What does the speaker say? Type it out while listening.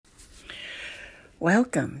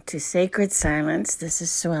Welcome to Sacred Silence. This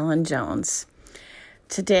is Sue Ellen Jones.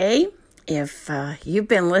 Today, if you've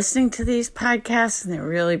been listening to these podcasts and they're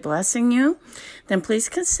really blessing you, then please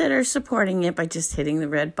consider supporting it by just hitting the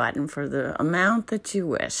red button for the amount that you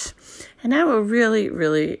wish. And I will really,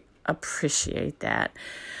 really appreciate that.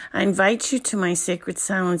 I invite you to my Sacred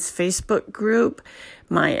Silence Facebook group,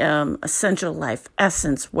 my Essential Life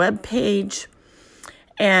Essence webpage,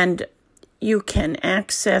 and you can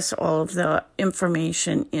access all of the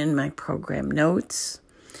information in my program notes.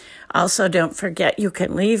 Also, don't forget you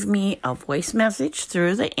can leave me a voice message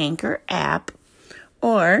through the Anchor app,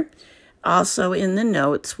 or also in the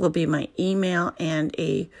notes will be my email and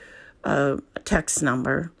a text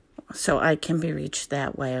number, so I can be reached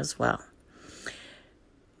that way as well.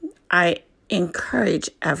 I encourage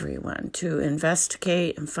everyone to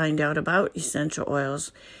investigate and find out about essential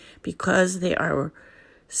oils because they are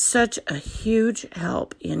such a huge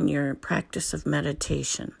help in your practice of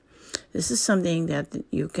meditation. This is something that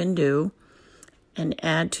you can do and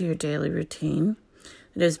add to your daily routine.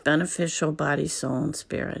 It is beneficial body, soul, and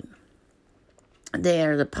spirit.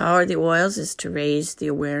 The power of the oils is to raise the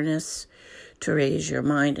awareness, to raise your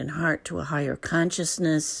mind and heart to a higher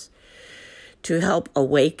consciousness, to help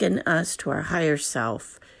awaken us to our higher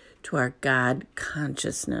self, to our God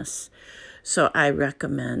consciousness. So I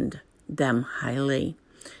recommend them highly.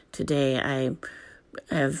 Today I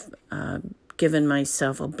have given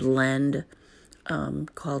myself a blend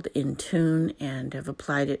called In Tune and have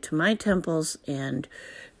applied it to my temples and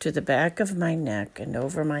to the back of my neck and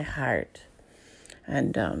over my heart.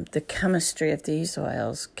 And the chemistry of these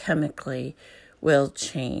oils chemically will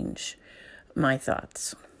change my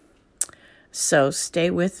thoughts. So stay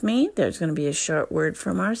with me. There's going to be a short word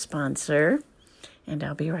from our sponsor, and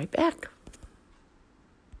I'll be right back.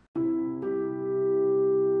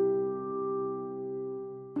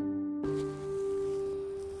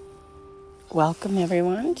 Welcome,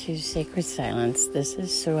 everyone, to Sacred Silence. This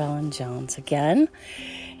is Sue Ellen Jones again,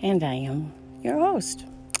 and I am your host.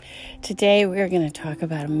 Today, we're going to talk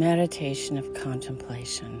about a meditation of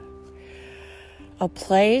contemplation. A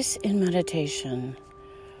place in meditation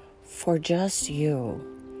for just you,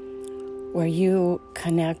 where you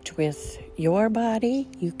connect with your body,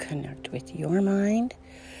 you connect with your mind,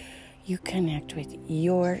 you connect with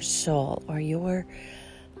your soul or your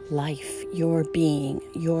life, your being,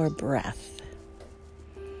 your breath.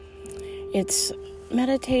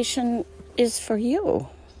 Meditation is for you.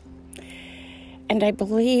 And I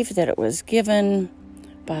believe that it was given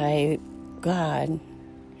by God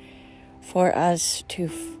for us to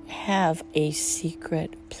have a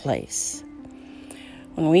secret place.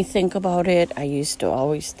 When we think about it, I used to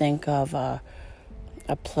always think of a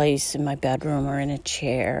place in my bedroom or in a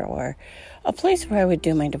chair or a place where I would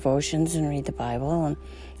do my devotions and read the Bible.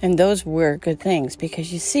 And those were good things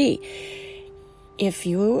because you see, if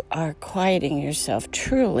you are quieting yourself,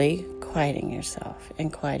 truly quieting yourself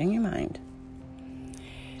and quieting your mind,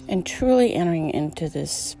 and truly entering into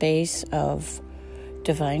this space of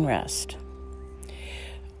divine rest,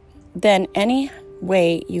 then any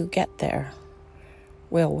way you get there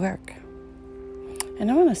will work.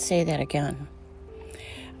 And I want to say that again.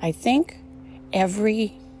 I think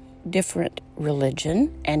every different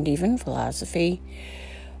religion and even philosophy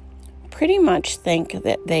pretty much think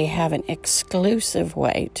that they have an exclusive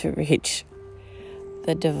way to reach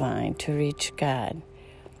the divine, to reach God.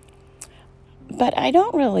 But I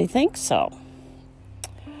don't really think so.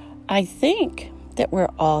 I think that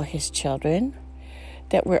we're all His children,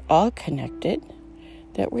 that we're all connected,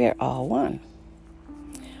 that we're all one.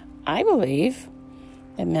 I believe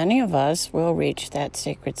that many of us will reach that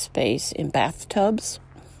sacred space in bathtubs.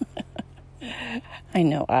 I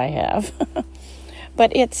know I have.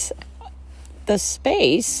 But it's the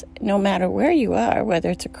space, no matter where you are,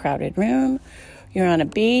 whether it's a crowded room, you're on a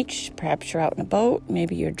beach, perhaps you're out in a boat,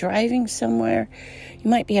 maybe you're driving somewhere, you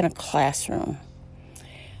might be in a classroom.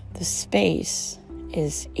 The space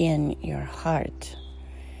is in your heart.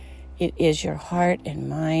 It is your heart and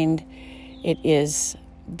mind. It is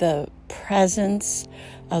the presence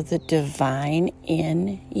of the divine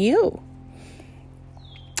in you.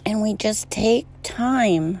 And we just take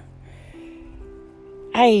time.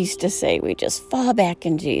 I used to say we just fall back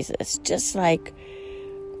in Jesus, just like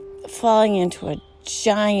falling into a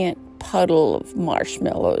giant puddle of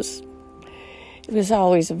marshmallows. It was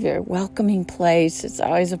always a very welcoming place. It's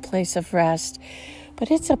always a place of rest.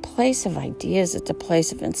 But it's a place of ideas. It's a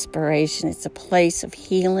place of inspiration. It's a place of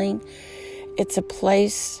healing. It's a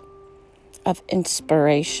place of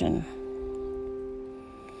inspiration.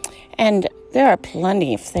 And there are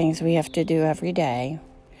plenty of things we have to do every day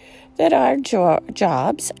that are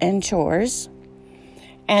jobs and chores.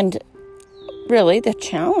 And really, the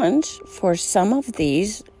challenge for some of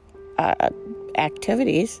these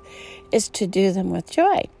activities is to do them with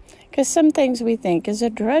joy. Because some things we think is a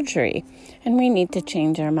drudgery, and we need to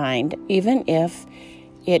change our mind, even if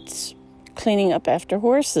it's cleaning up after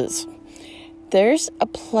horses. There's a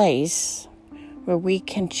place where we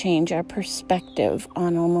can change our perspective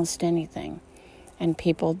on almost anything, and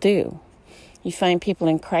people do. You find people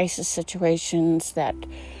in crisis situations that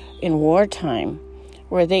in wartime,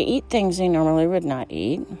 where they eat things they normally would not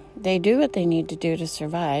eat. They do what they need to do to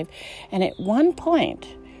survive. And at one point,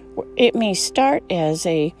 it may start as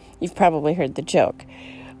you've probably heard the joke,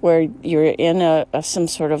 where you're in some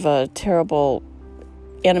sort of a terrible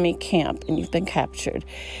enemy camp and you've been captured.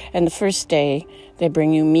 And the first day, they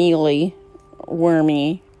bring you mealy,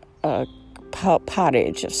 wormy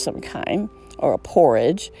pottage of some kind, or a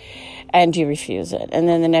porridge, and you refuse it. And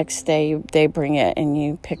then the next day they bring it and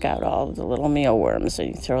you pick out all the little mealworms and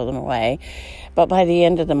you throw them away. But by the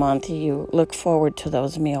end of the month, you look forward to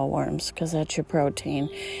those mealworms because that's your protein.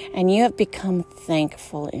 And you have become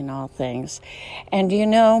thankful in all things. And you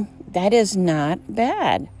know, that is not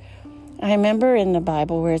bad. I remember in the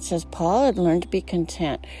Bible where it says Paul had learned to be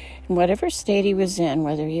content in whatever state he was in,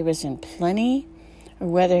 whether he was in plenty or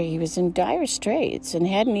whether he was in dire straits and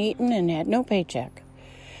hadn't eaten and had no paycheck.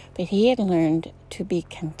 But he had learned to be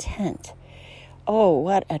content. Oh,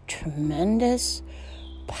 what a tremendous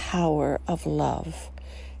power of love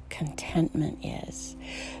contentment is.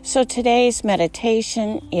 So today's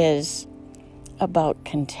meditation is about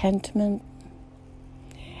contentment.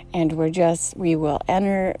 And we will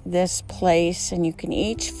enter this place, and you can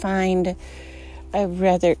each find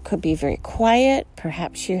it could be very quiet.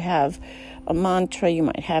 Perhaps you have a mantra, you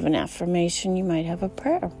might have an affirmation, you might have a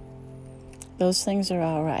prayer. Those things are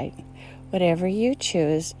all right. Whatever you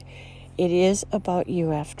choose, it is about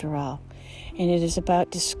you after all. And it is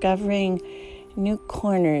about discovering new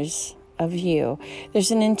corners of you.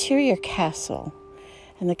 There's an interior castle,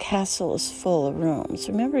 and the castle is full of rooms.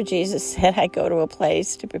 Remember, Jesus said, I go to a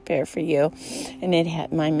place to prepare for you, and it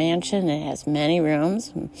had my mansion, it has many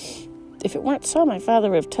rooms. If it weren't so, my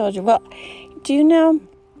Father would have told you. Well, do you know,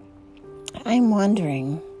 I'm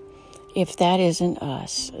wondering if that isn't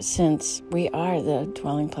us, since we are the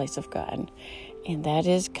dwelling place of God, and that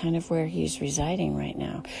is kind of where He's residing right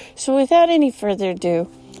now. So without any further ado,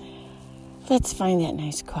 let's find that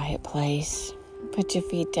nice quiet place. Put your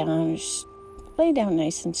feet down, lay down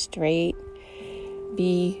nice and straight.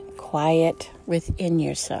 Be quiet within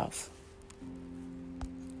yourself.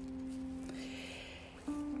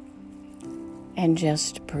 And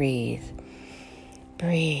just breathe.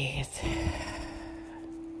 Breathe.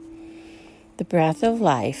 The breath of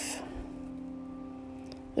life.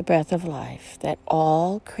 The breath of life. That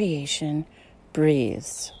all creation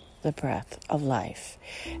breathes the breath of life.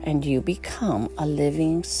 And you become a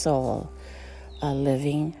living soul. A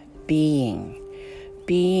living being.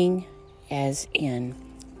 Being as in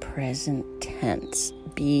present tense.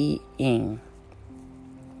 Being.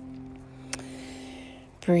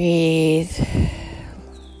 Breathe.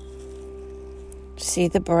 See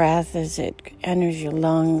the breath as it enters your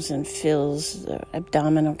lungs and fills the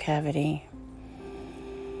abdominal cavity.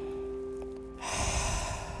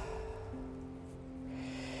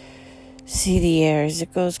 See the air as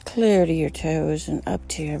it goes clear to your toes and up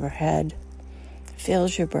to your head.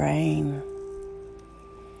 Fills your brain.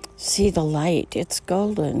 See the light. It's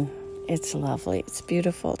golden. It's lovely. It's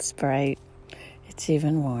beautiful. It's bright. It's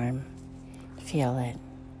even warm. Feel it.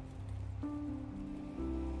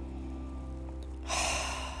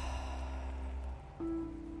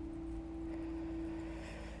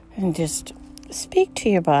 And just speak to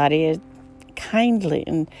your body kindly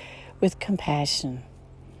and with compassion,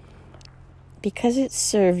 because it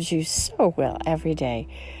serves you so well every day.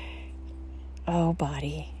 Oh,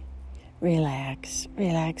 body, relax.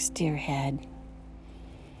 Relax, dear head.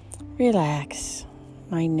 Relax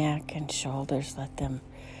my neck and shoulders. Let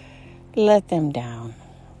them down.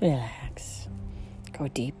 Relax. Go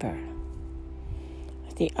deeper.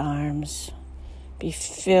 Let the arms be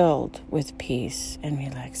filled with peace and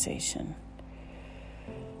relaxation.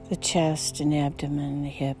 The chest and abdomen, the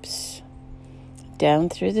hips, down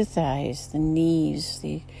through the thighs, the knees,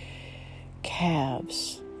 the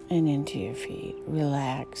calves, and into your feet.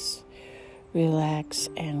 Relax. Relax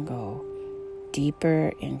and go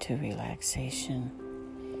deeper into relaxation.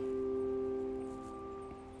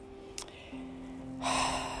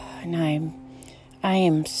 And I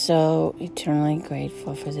am so eternally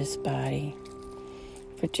grateful for this body,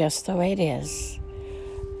 for just the way it is.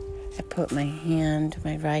 I put my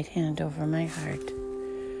right hand over my heart,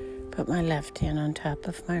 put my left hand on top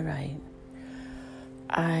of my right.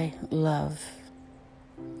 I love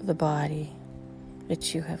the body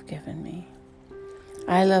that you have given me.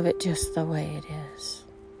 I love it just the way it is.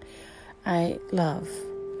 I love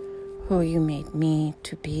who you made me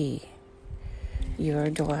to be, your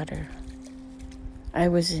daughter. I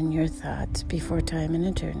was in your thoughts before time and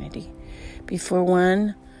eternity. Before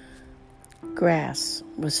one grass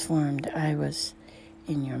was formed, I was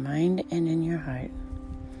in your mind and in your heart.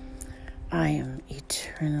 I am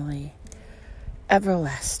eternally,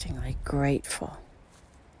 everlastingly grateful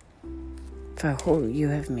for who you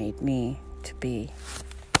have made me to be.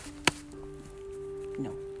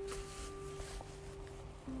 No.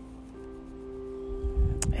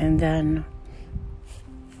 And then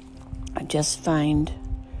I just find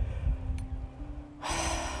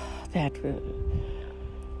that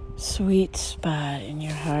sweet spot in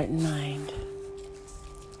your heart and mind,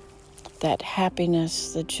 that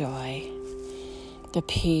happiness, the joy, the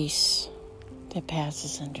peace that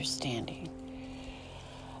passes understanding,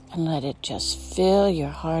 and let it just fill your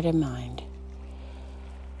heart and mind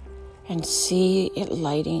and see it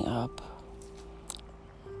lighting up.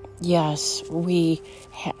 Yes, we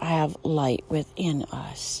have light within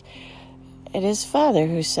us. It is Father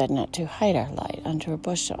who said not to hide our light under a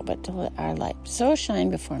bushel, but to let our light so shine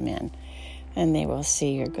before men, and they will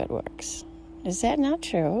see your good works. Is that not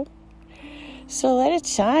true? So let it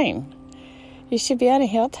shine. You should be on a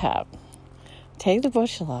hilltop. Take the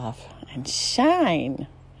bushel off and shine.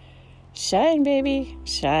 Shine, baby,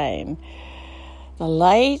 shine. The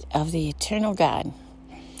light of the eternal God.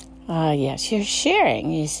 Yes, you're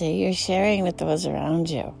sharing, you see. You're sharing with those around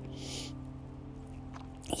you.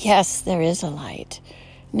 Yes, there is a light.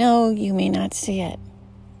 No, you may not see it.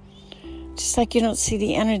 Just like you don't see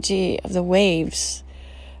the energy of the waves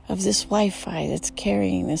of this Wi-Fi that's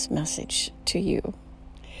carrying this message to you.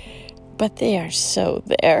 But they are so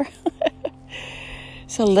there.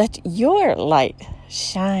 So let your light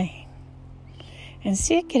shine. And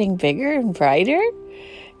see it getting bigger and brighter?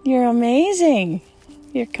 You're amazing.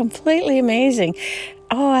 You're completely amazing.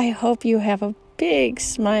 Oh, I hope you have a big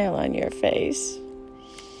smile on your face.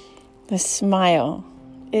 The smile.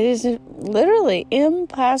 It is literally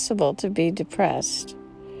impossible to be depressed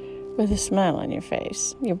with a smile on your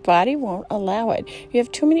face. Your body won't allow it. You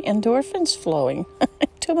have too many endorphins flowing,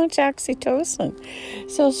 too much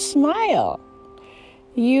oxytocin. So smile.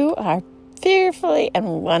 You are fearfully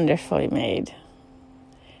and wonderfully made.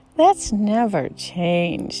 That's never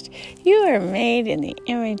changed. You are made in the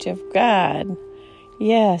image of God.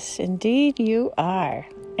 Yes, indeed you are.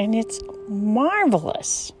 And it's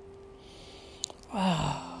marvelous.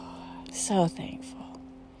 Wow, so thankful.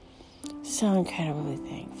 So incredibly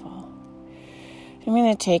thankful. I'm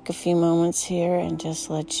going to take a few moments here and just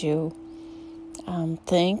let you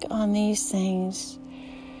think on these things.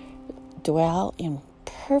 Dwell in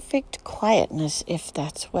perfect quietness if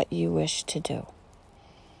that's what you wish to do.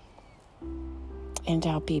 And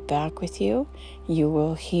I'll be back with you. You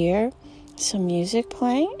will hear some music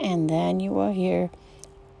playing, and then you will hear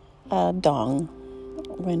a dong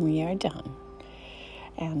when we are done.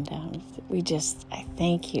 And I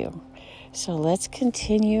thank you. So let's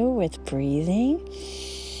continue with breathing,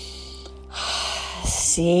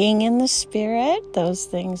 seeing in the spirit those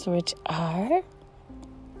things which are.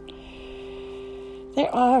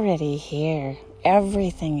 They're already here.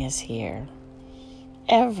 Everything is here.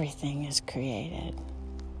 Everything is created.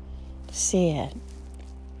 See it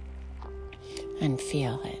and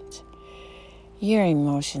feel it. Your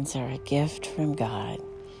emotions are a gift from God.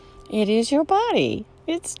 It is your body.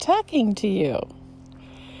 It's talking to you.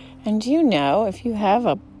 And you know, if you have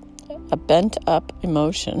a bent up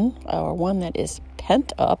emotion or one that is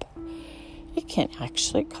pent up, it can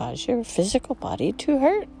actually cause your physical body to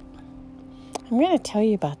hurt. I'm going to tell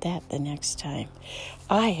you about that the next time.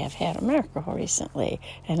 I have had a miracle recently,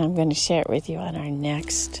 and I'm going to share it with you on our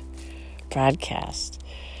next broadcast.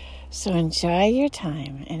 So enjoy your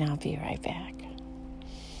time, and I'll be right back.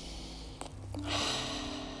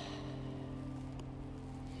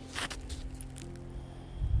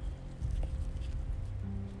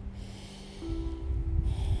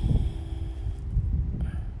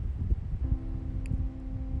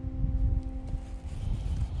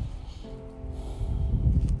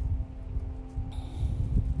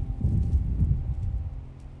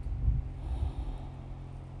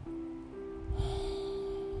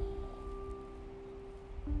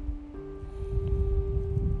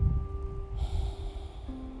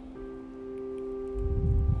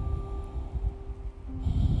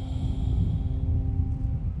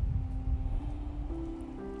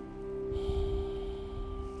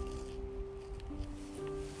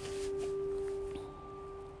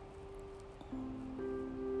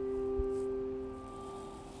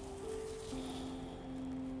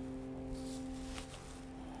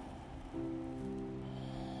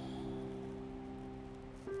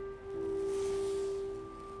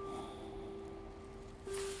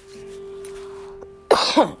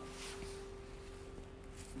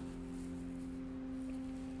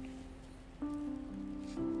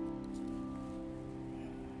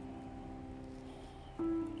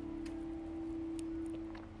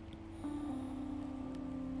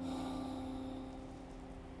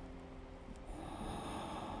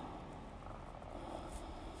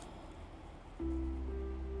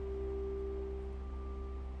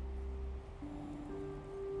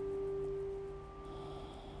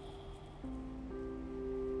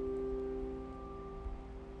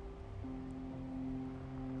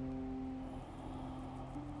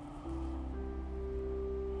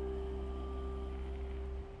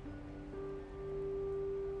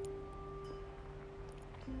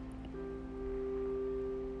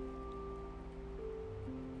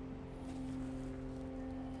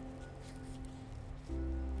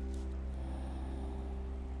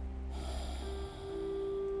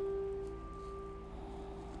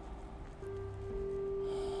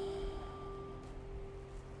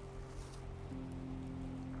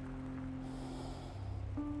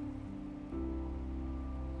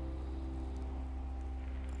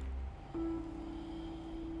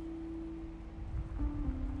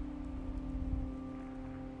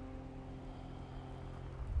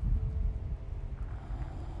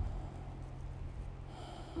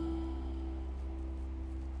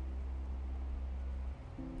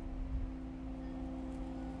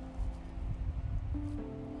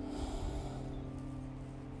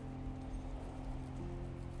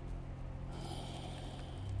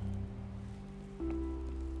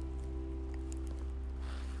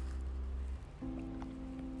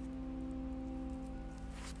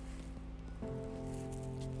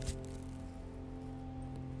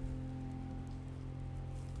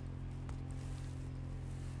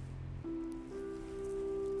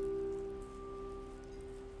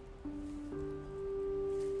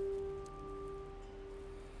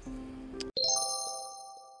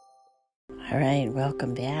 All right,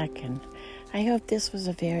 welcome back, and I hope this was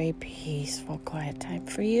a very peaceful, quiet time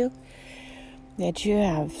for you, that you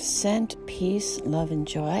have sent peace, love, and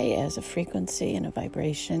joy as a frequency and a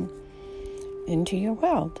vibration into your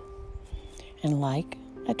world. And like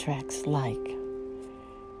attracts like.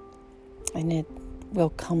 And it will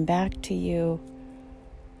come back to you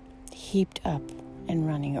heaped up and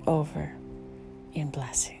running over in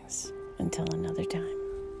blessings. Until another time.